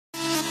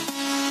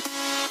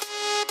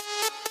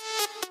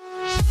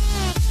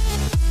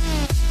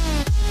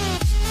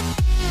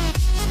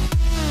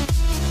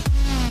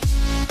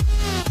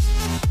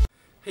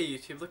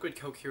YouTube? Liquid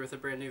Coke here with a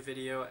brand new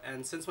video,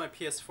 and since my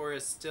PS4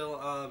 is still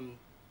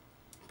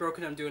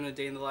broken, I'm doing a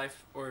day in the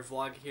life or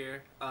vlog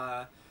here.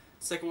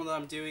 Second one that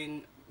I'm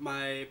doing,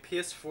 my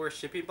PS4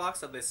 shipping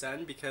box that they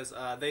send, because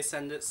they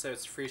send it so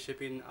it's free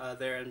shipping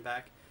there and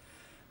back.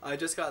 I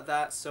just got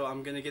that, so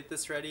I'm gonna get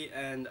this ready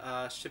and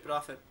ship it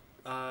off at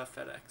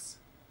FedEx.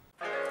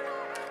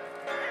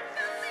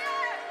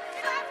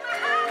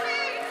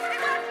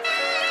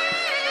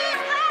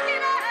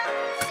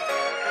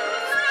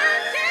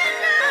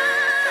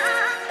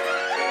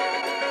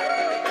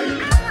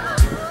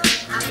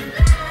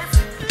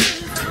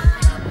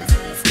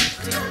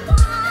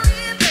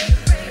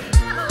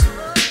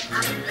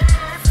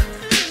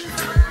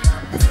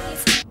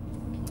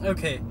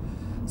 Okay,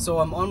 so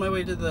I'm on my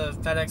way to the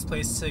FedEx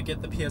place to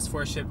get the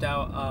PS4 shipped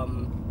out.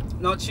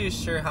 Not too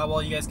sure how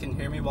well you guys can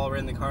hear me while we're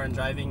in the car and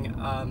driving.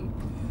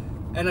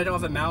 And I don't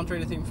have a mount or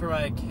anything for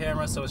my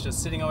camera, so it's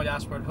just sitting on my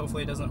dashboard.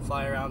 Hopefully it doesn't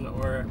fly around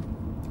or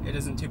it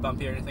isn't too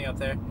bumpy or anything up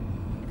there.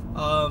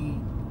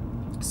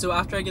 So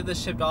after I get this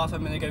shipped off,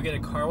 I'm gonna go get a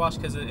car wash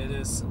because it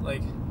is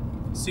like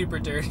super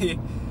dirty.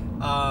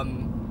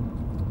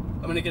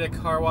 I'm gonna get a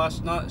car wash.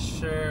 Not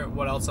sure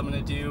what else I'm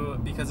gonna do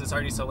because it's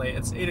already so late.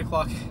 It's 8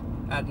 o'clock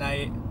at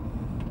night.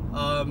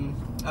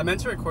 I meant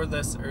to record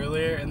this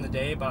earlier in the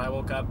day, but I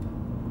woke up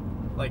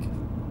like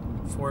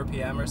 4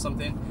 p.m. or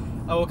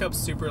something. I woke up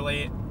super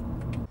late.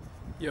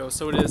 Yo,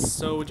 so it is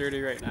so dirty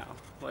right now.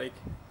 Like,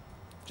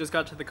 just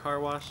got to the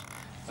car wash,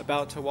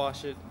 about to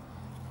wash it.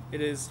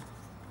 It is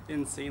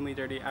insanely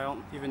dirty. I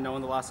don't even know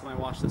when the last time I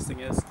washed this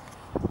thing is.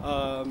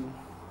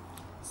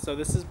 So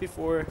this is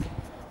before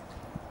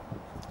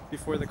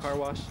the car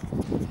wash.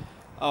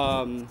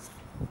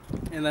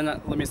 And then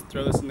let me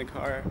throw this in the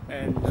car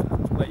and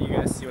let you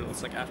guys see what it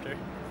looks like after.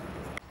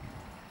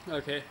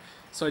 Okay,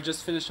 so I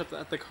just finished up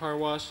at the car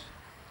wash.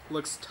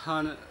 Looks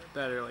ton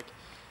better, like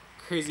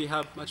crazy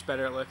how much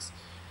better it looks.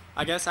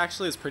 I guess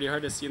actually it's pretty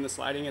hard to see in the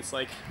sliding. It's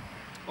like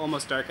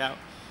almost dark out.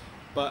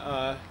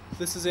 But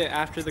this is it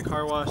after the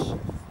car wash.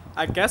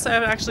 I guess I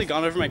haven't actually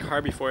gone over my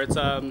car before. It's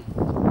a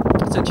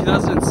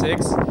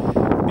 2006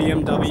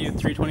 BMW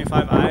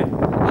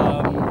 325i.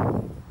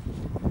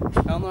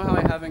 I don't know how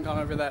I haven't gone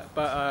over that,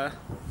 but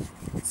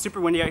it's super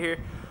windy out here.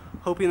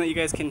 Hoping that you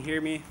guys can hear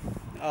me.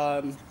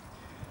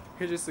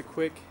 Here's just a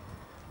quick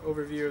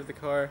overview of the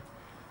car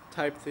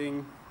type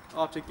thing.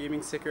 Optic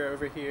gaming sticker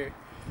over here.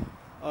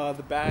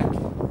 The back.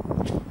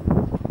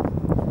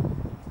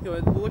 Yo,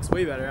 it looks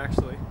way better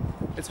actually.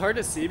 It's hard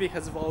to see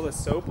because of all the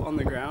soap on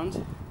the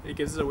ground. It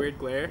gives it a weird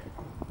glare,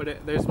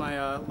 but there's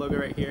my logo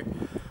right here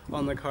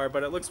on the car,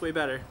 but it looks way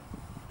better.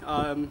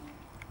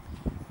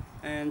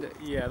 And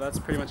yeah, that's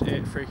pretty much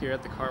it for here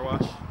at the car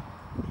wash.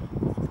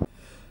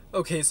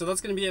 Okay, so that's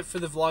going to be it for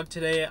the vlog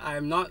today.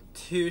 I'm not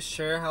too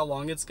sure how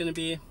long it's going to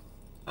be.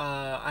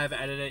 I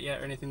haven't edited it yet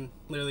or anything.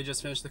 Literally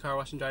just finished the car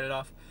wash and dried it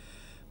off.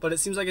 But it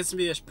seems like it's going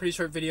to be a pretty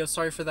short video.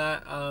 Sorry for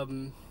that.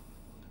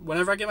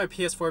 Whenever I get my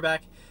PS4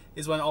 back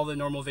is when all the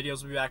normal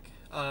videos will be back.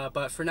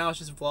 But for now, it's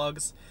just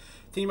vlogs.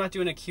 Thinking about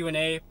doing a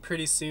Q&A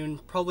pretty soon.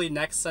 Probably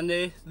next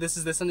Sunday. This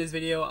is this Sunday's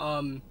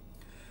video.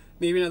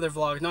 Maybe another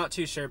vlog, not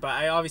too sure, but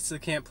I obviously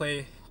can't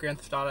play Grand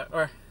Theft Auto,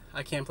 or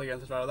I can play Grand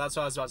Theft Auto, that's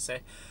what I was about to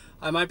say.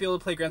 I might be able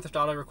to play Grand Theft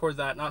Auto, record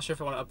that, not sure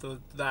if I want to upload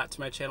that to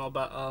my channel,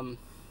 but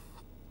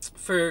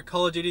for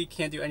Call of Duty,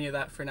 can't do any of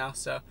that for now,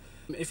 so.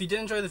 If you did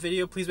enjoy the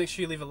video, please make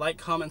sure you leave a like,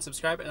 comment, and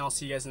subscribe, and I'll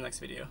see you guys in the next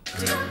video.